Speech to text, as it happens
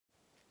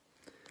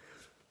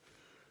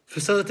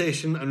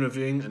Facilitation and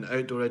Reviewing in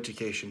Outdoor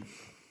Education.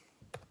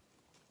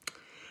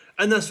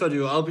 In this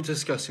video, I'll be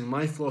discussing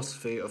my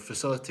philosophy of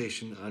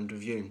facilitation and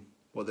reviewing,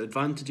 what the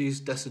advantages,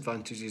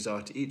 disadvantages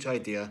are to each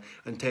idea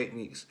and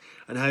techniques,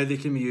 and how they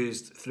can be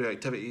used through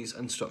activities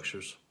and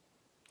structures.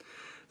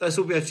 This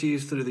will be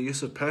achieved through the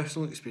use of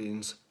personal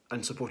experience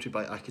and supported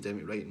by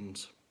academic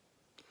writings.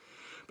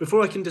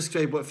 Before I can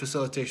describe what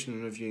facilitation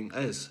and reviewing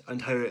is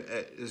and how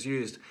it is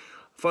used,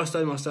 first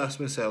I must ask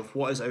myself,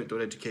 what is outdoor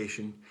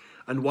education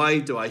and why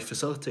do I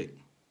facilitate?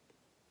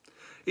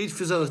 Each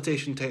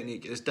facilitation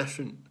technique is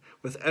different,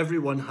 with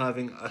everyone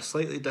having a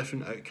slightly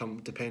different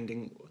outcome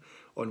depending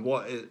on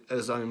what it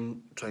is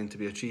I'm trying to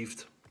be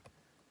achieved.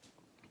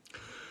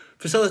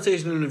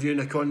 Facilitation and reviewing,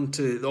 according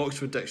to the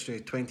Oxford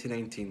Dictionary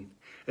 2019,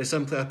 is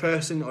simply a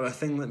person or a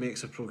thing that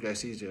makes a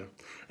progress easier,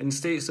 and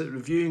states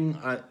reviewing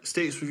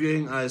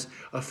as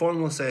a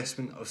formal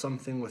assessment of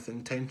something with the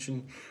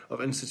intention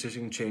of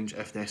instituting change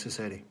if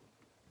necessary.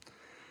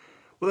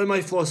 Within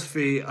my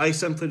philosophy, I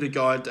simply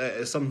regard it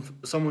as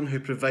someone who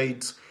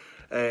provides,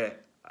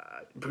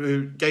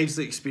 who guides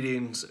the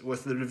experience,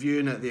 with the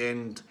reviewing at the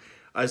end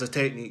as a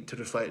technique to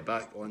reflect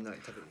back on the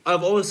activity.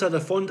 I've always had a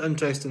fond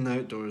interest in the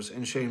outdoors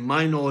and sharing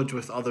my knowledge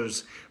with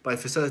others by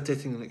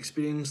facilitating an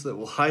experience that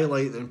will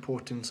highlight the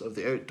importance of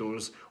the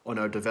outdoors on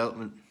our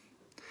development.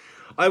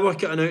 I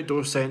work at an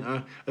outdoor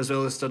centre as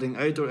well as studying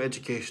outdoor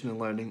education and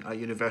learning at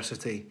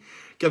university,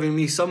 giving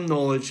me some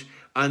knowledge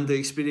and the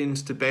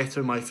experience to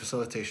better my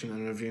facilitation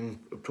and reviewing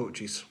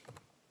approaches.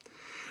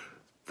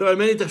 There are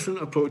many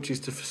different approaches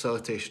to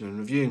facilitation and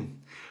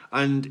reviewing,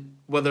 and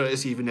whether it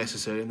is even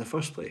necessary in the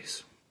first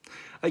place.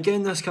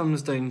 Again, this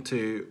comes down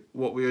to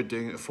what we are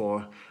doing it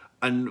for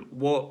and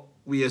what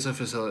we as a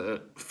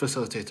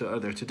facilitator are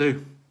there to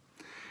do.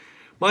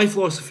 My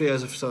philosophy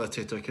as a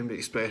facilitator can be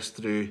expressed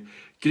through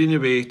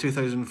Greenaway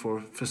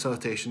 2004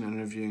 Facilitation and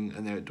Reviewing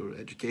in Outdoor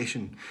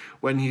Education,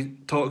 when he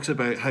talks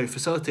about how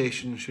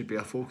facilitation should be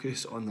a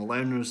focus on the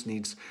learner's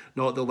needs,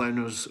 not the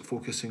learners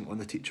focusing on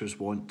the teacher's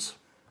wants.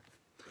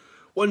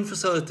 One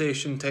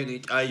facilitation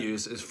technique I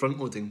use is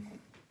front-loading.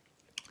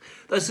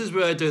 This is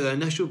where I do the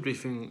initial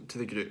briefing to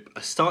the group,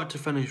 a start to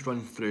finish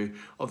run through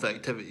of the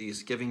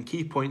activities, giving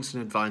key points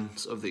in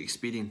advance of the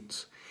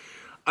experience.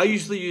 I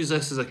usually use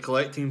this as a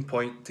collecting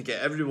point to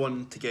get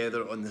everyone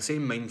together on the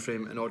same mind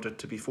frame in order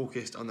to be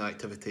focused on the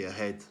activity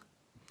ahead.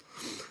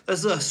 This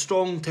is a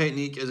strong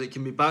technique as it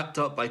can be backed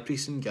up by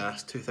Priest and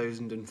Gass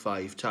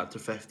 2005, chapter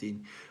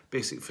 15,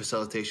 Basic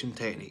Facilitation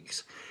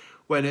Techniques,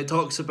 when it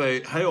talks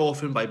about how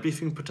often by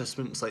briefing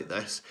participants like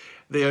this,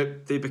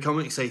 they become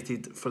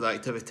excited for the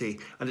activity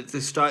and it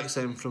distracts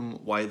them from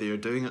why they are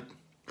doing it.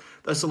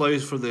 This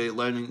allows for the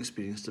learning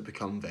experience to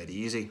become very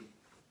easy.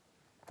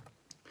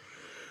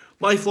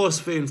 My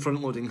philosophy in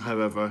front-loading,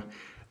 however,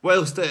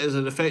 whilst it is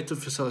an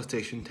effective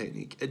facilitation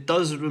technique, it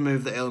does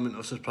remove the element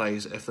of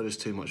surprise if there is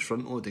too much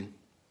front-loading.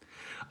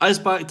 As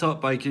backed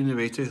up by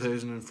Greenaway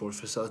 2004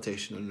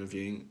 Facilitation and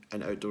Reviewing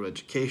in Outdoor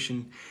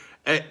Education,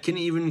 it can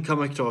even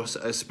come across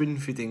as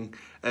spoon-feeding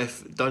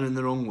if done in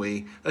the wrong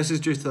way. This is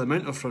due to the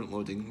amount of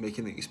front-loading,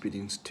 making the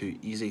experience too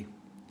easy.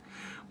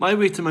 My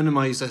way to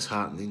minimise this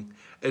happening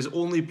is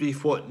only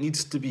brief what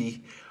needs to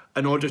be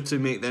in order to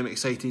make them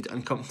excited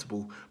and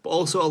comfortable, but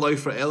also allow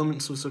for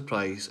elements of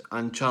surprise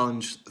and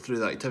challenge through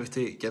the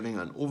activity, giving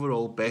an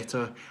overall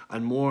better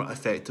and more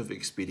effective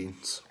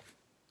experience.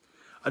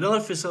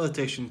 Another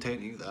facilitation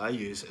technique that I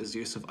use is the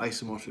use of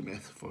isomorphic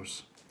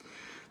metaphors.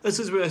 This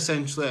is where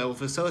essentially I will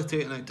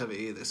facilitate an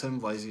activity that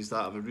symbolises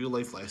that of a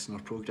real-life lesson or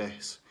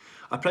progress.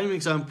 A prime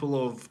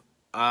example of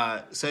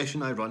a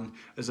session I run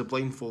is a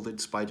blindfolded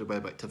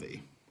spiderweb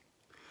activity.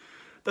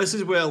 This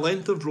is where a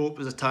length of rope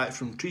is attached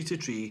from tree to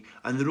tree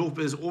and the rope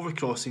is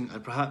overcrossing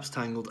and perhaps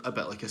tangled a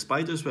bit like a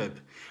spider's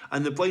web,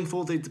 and the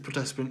blindfolded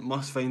participant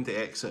must find the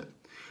exit.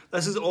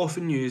 This is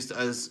often used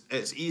as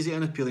it's easy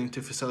and appealing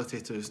to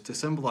facilitators to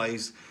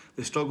symbolise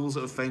the struggles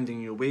of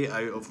finding your way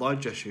out of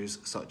large issues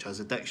such as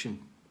addiction.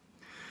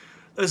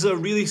 This is a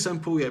really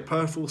simple yet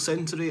powerful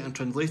sensory and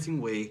translating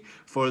way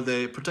for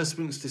the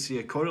participants to see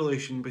a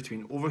correlation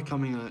between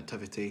overcoming an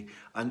activity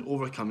and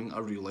overcoming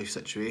a real life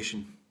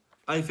situation.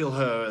 I feel,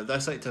 however,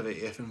 this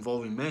activity, if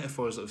involving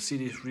metaphors of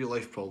serious real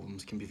life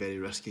problems, can be very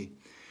risky.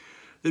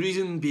 The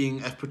reason being,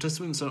 if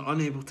participants are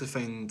unable to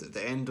find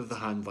the end of the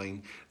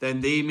handline,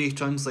 then they may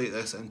translate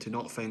this into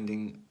not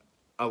finding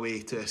a way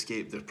to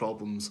escape their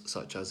problems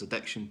such as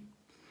addiction.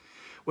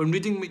 When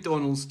reading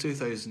McDonald's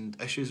 2000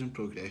 Issues in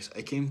Progress,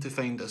 I came to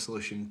find a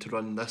solution to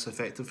run this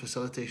effective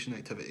facilitation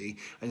activity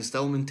and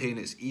still maintain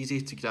its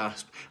easy to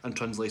grasp and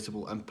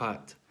translatable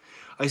impact.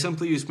 I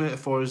simply use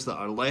metaphors that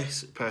are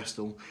less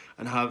personal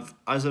and have,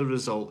 as a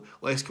result,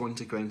 less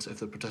consequence if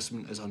the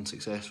participant is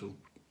unsuccessful.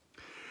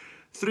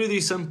 Through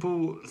these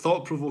simple,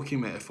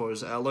 thought-provoking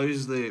metaphors, it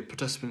allows the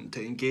participant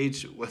to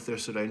engage with their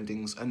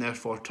surroundings and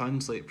therefore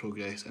translate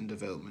progress and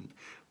development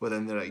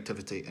within their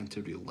activity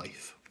into real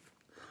life.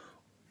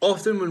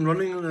 Often when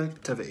running an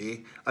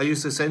activity, I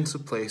use the sense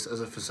of place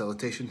as a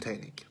facilitation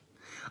technique.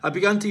 I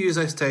began to use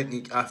this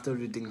technique after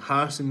reading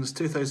Harrison's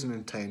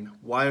 2010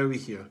 Why Are We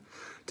Here?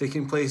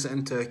 taking place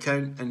into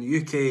account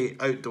in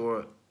UK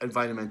outdoor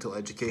environmental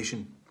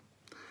education.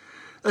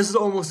 This is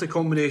almost a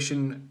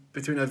combination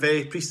between a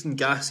very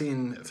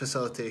Prieston-Gassian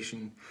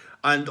facilitation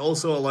and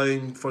also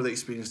allowing for the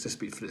experience to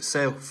speak for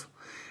itself.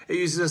 It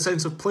uses a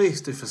sense of place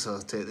to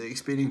facilitate the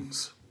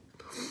experience.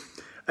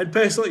 In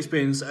personal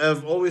experience, I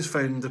have always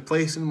found the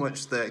place in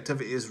which the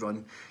activity is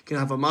run can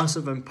have a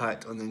massive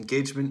impact on the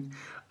engagement,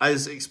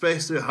 as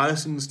expressed through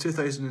Harrison's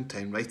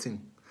 2010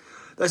 writing.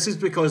 This is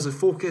because the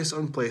focus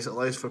on place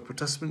allows for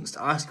participants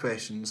to ask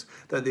questions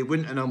that they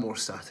wouldn't in a more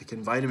static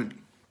environment.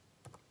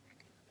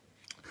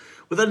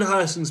 Within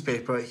Harrison's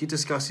paper, he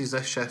discusses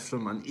this shift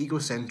from an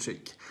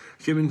egocentric,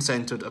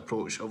 human-centred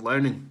approach of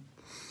learning.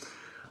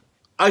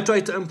 I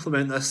try to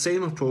implement this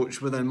same approach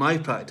within my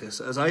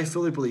practice, as I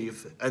fully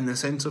believe in the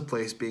sense of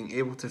place being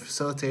able to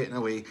facilitate in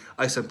a way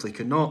I simply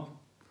could not.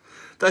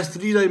 This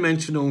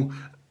three-dimensional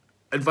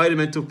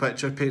environmental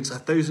picture paints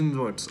 1,000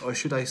 words, or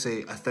should I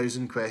say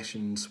 1,000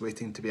 questions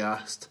waiting to be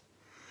asked.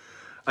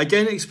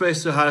 Again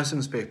expressed through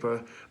Harrison's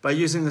paper, by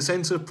using the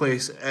sense of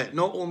place, it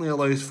not only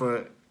allows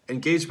for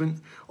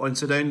engagement on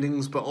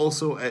surroundings, but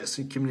also its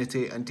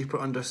community and deeper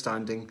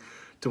understanding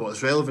to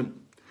what's relevant.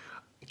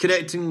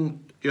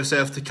 Connecting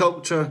yourself to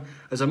culture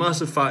is a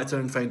massive factor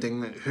in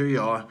finding who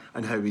you are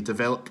and how we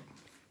develop.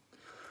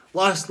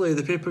 Lastly,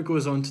 the paper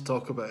goes on to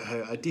talk about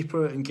how a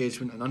deeper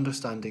engagement and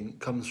understanding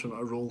comes from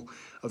a role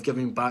of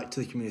giving back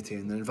to the community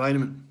and the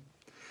environment.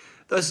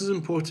 This is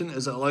important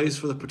as it allows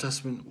for the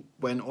participant,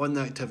 when on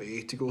the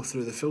activity, to go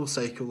through the full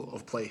cycle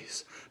of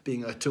place,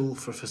 being a tool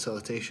for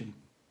facilitation.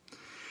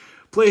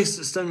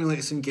 Place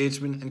stimulates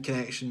engagement and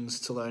connections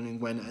to learning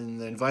when in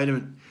the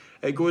environment.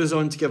 It goes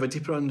on to give a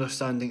deeper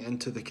understanding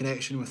into the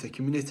connection with the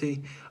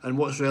community and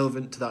what's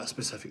relevant to that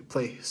specific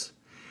place.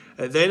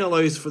 It then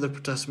allows for the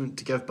participant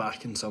to give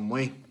back in some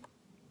way.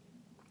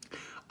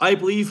 I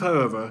believe,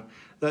 however,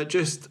 that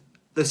just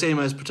the same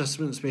as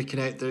participants may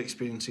connect their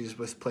experiences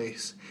with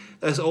place,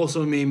 this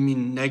also may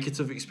mean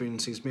negative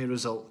experiences may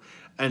result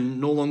in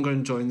no longer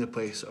enjoying the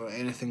place or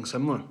anything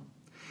similar.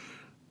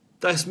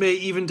 This may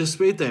even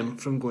dissuade them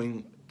from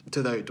going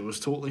to the outdoors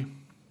totally.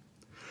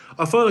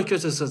 A further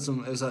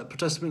criticism is that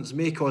participants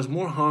may cause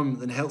more harm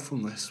than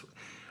helpfulness.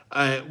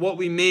 What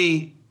we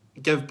may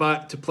give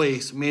back to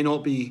place may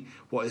not be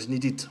what is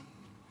needed.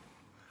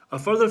 A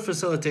further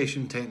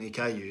facilitation technique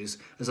I use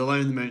is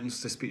allowing the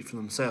mountains to speak for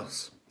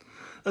themselves.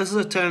 This is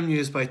a term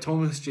used by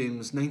Thomas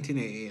James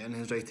 1980 in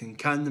his writing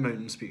Can the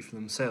Mountains Speak for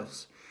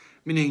Themselves?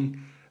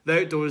 Meaning,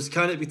 the outdoors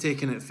cannot be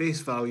taken at face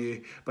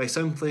value by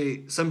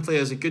simply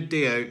as a good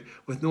day out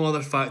with no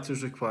other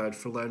factors required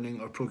for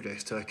learning or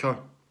progress to occur.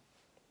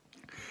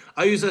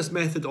 I use this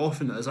method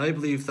often as I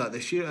believe that the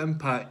sheer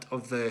impact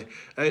of the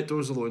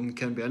outdoors alone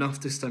can be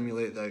enough to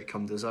stimulate the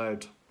outcome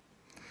desired.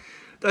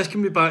 This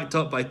can be backed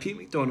up by Pete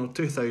McDonald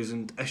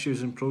 2000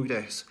 Issues in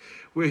Progress,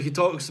 where he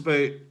talks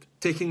about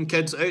taking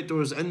kids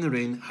outdoors in the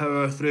rain,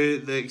 however through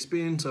the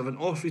experience of an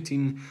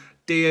off-routine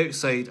day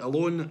outside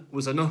alone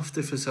was enough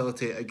to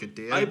facilitate a good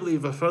day out. I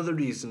believe a further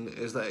reason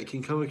is that it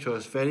can come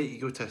across very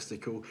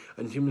egotistical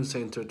and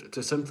human-centred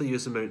to simply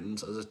use the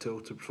mountains as a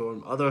tool to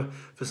perform other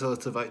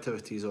facilitative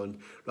activities on,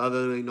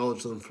 rather than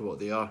acknowledge them for what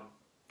they are.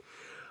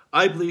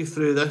 I believe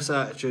through this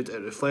attitude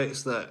it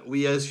reflects that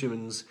we as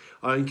humans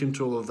are in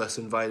control of this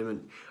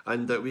environment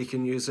and that we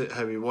can use it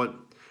how we want.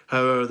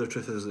 However, the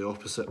truth is the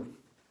opposite.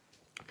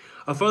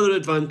 A further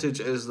advantage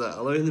is that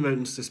allowing the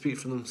mountains to speak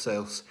for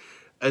themselves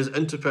is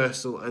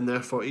interpersonal, and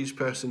therefore each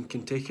person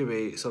can take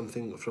away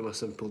something from a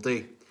simple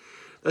day.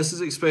 This is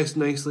expressed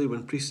nicely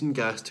when Prieston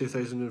Gass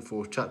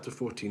 2004 chapter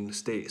 14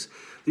 states,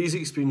 "These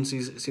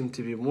experiences seem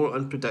to be more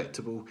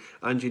unpredictable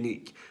and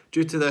unique.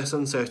 Due to this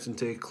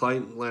uncertainty,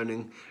 client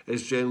learning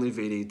is generally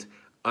varied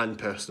and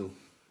personal."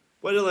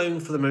 When allowing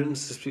for the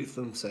mountains to speak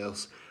for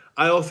themselves,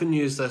 I often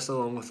use this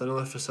along with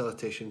another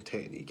facilitation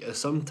technique, as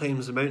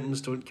sometimes the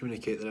mountains don't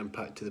communicate their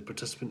impact to the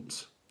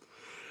participants.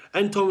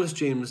 In Thomas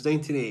James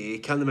 1980,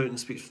 Can the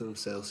Mountains Speak for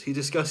Themselves? He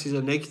discusses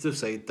a negative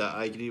side that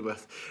I agree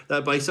with,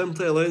 that by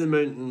simply allowing the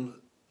mountains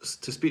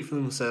to speak for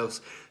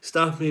themselves,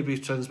 staff may be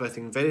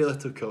transmitting very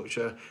little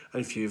culture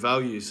and few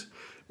values.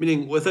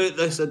 Meaning, without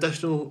this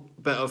additional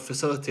bit of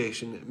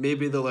facilitation,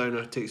 maybe the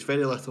learner takes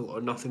very little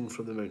or nothing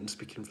from the mountains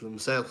speaking for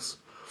themselves.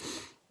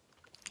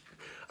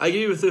 I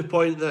agree with the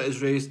point that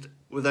is raised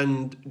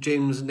within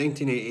James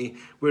 1980,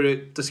 where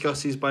it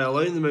discusses by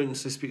allowing the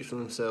mountains to speak for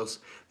themselves,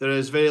 there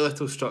is very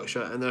little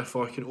structure and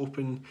therefore can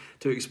open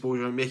to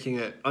exposure, making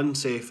it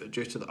unsafe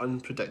due to the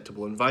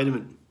unpredictable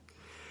environment.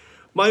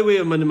 My way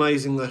of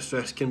minimising this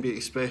risk can be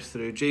expressed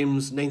through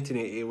James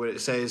 1980, where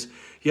it says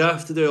you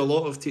have to do a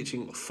lot of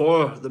teaching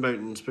for the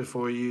mountains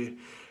before you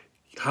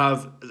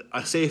have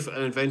a safe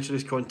and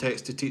adventurous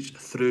context to teach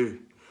through.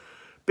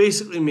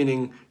 Basically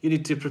meaning you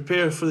need to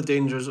prepare for the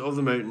dangers of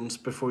the mountains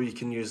before you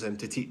can use them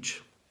to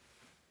teach.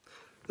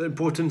 The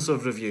importance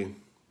of review.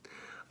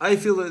 I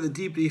feel that the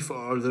debrief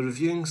or the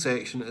reviewing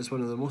section is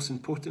one of the most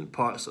important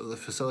parts of the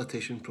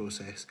facilitation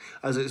process,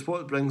 as it's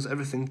what brings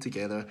everything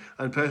together,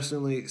 and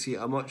personally see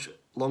a much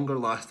longer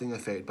lasting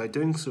effect by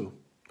doing so.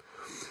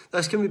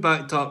 This can be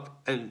backed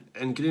up in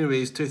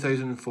Greenaway's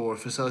 2004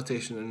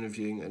 Facilitation and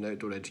Reviewing in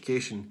Outdoor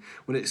Education,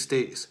 when it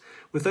states,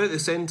 "Without the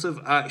sense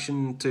of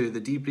action to the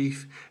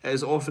debrief, it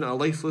is often a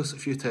lifeless,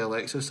 futile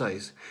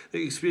exercise.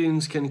 The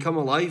experience can come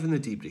alive in the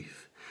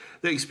debrief.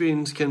 The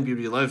experience can be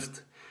relived.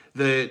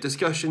 The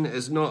discussion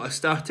is not a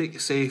static,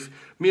 safe,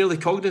 merely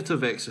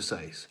cognitive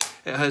exercise.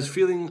 It has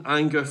feeling,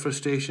 anger,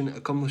 frustration,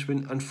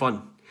 accomplishment and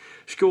fun."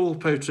 Scholl,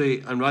 Powtray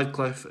and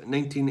Radcliffe,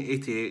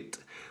 1988,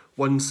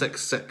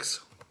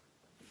 166.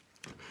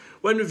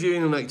 When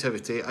reviewing an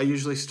activity, I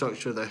usually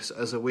structure this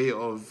as a way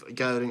of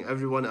gathering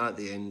everyone at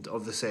the end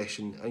of the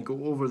session and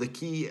go over the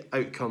key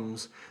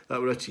outcomes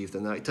that were achieved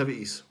in the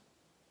activities.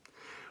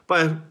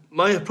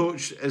 My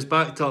approach is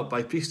backed up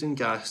by Priest and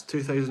Gass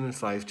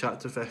 2005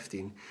 chapter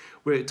 15,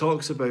 where it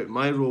talks about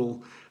my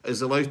role is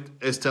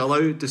to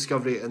allow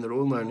discovery in their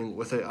own learning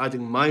without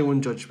adding my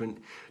own judgment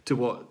to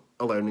what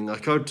a learning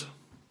occurred.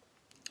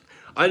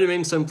 I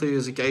remain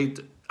simply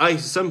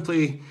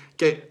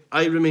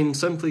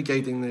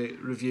guiding the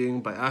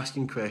reviewing by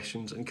asking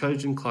questions,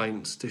 encouraging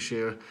clients to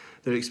share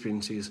their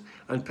experiences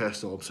and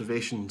personal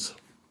observations.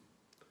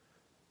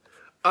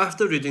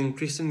 After reading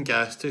Priest and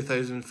Gass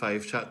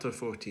 2005 chapter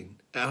 14,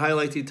 it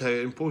highlighted how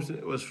important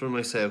it was for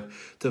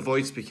myself to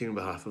avoid speaking on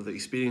behalf of the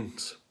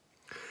experience.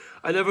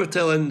 I never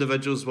tell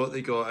individuals what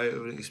they got out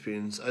of an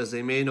experience, as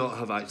they may not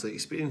have actually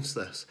experienced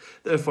this.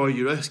 Therefore,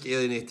 you risk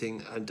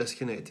alienating and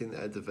disconnecting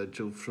the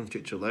individual from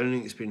future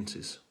learning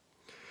experiences.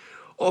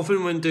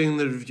 Often when doing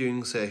the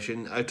reviewing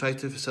session, I try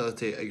to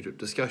facilitate a group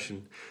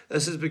discussion.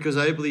 This is because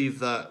I believe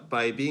that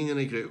by being in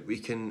a group, we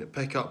can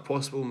pick up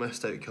possible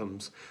missed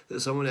outcomes that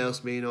someone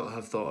else may not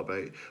have thought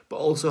about, but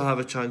also have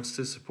a chance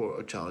to support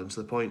or challenge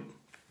the point.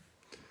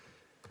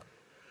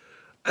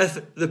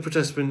 If the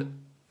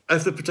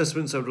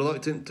participants are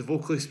reluctant to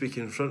vocally speak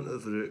in front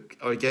of the group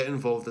or get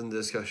involved in the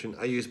discussion,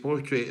 I use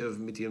more creative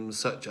mediums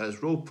such as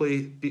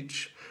roleplay,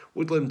 beach,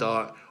 woodland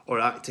art, or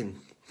acting.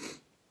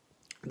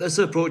 This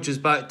approach is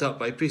backed up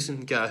by Priest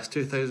and Gass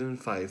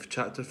 2005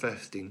 chapter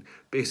 15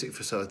 Basic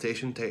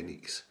Facilitation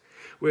Techniques,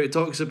 where it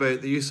talks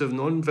about the use of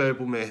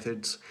non-verbal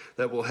methods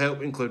that will help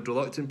include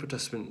reluctant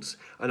participants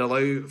and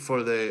allow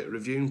for the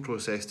reviewing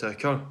process to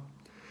occur.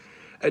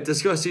 It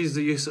discusses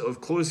the use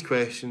of closed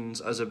questions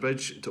as a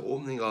bridge to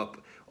opening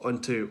up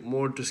onto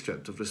more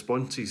descriptive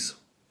responses.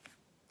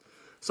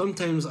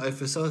 Sometimes I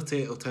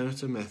facilitate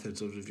alternative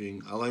methods of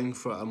reviewing, allowing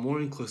for a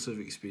more inclusive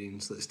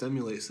experience that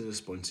stimulates the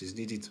responses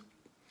needed.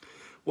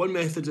 One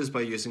method is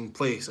by using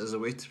place as a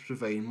way to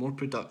provide more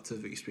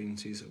productive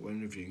experiences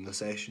when reviewing a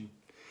session.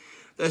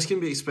 This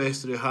can be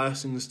expressed through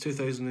Harrison's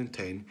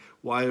 2010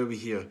 Why Are We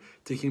Here,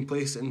 taking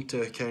place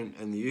into account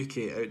in the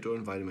UK outdoor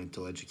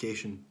environmental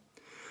education.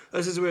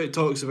 This is where it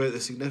talks about the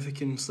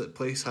significance that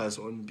place has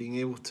on being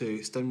able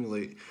to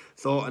stimulate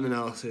thought and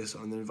analysis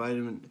on the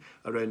environment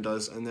around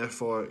us, and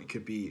therefore it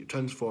could be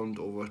transformed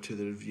over to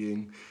the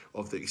reviewing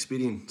of the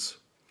experience.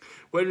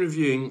 When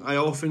reviewing, I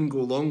often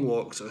go long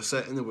walks or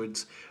sit in the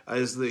woods,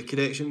 as the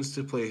connections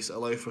to place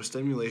allow for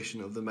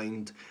stimulation of the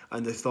mind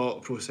and the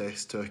thought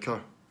process to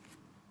occur.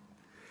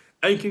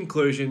 In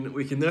conclusion,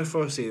 we can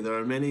therefore say there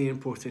are many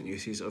important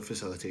uses of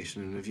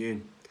facilitation and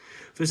reviewing.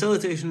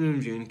 Facilitation and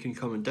reviewing can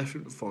come in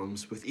different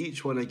forms, with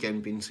each one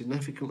again being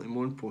significantly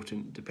more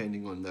important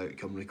depending on the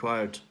outcome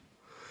required.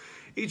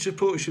 Each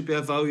approach should be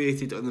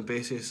evaluated on the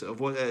basis of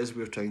what it is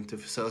we are trying to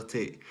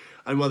facilitate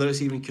and whether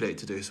it's even correct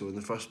to do so in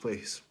the first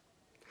place.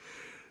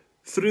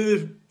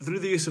 Through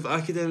the use of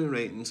academic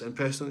writings and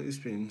personal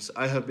experience,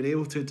 I have been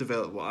able to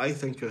develop what I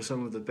think are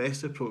some of the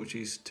best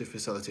approaches to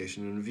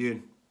facilitation and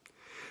reviewing.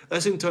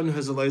 This in turn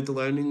has allowed the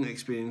learning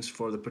experience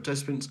for the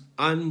participants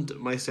and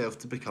myself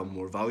to become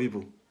more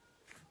valuable.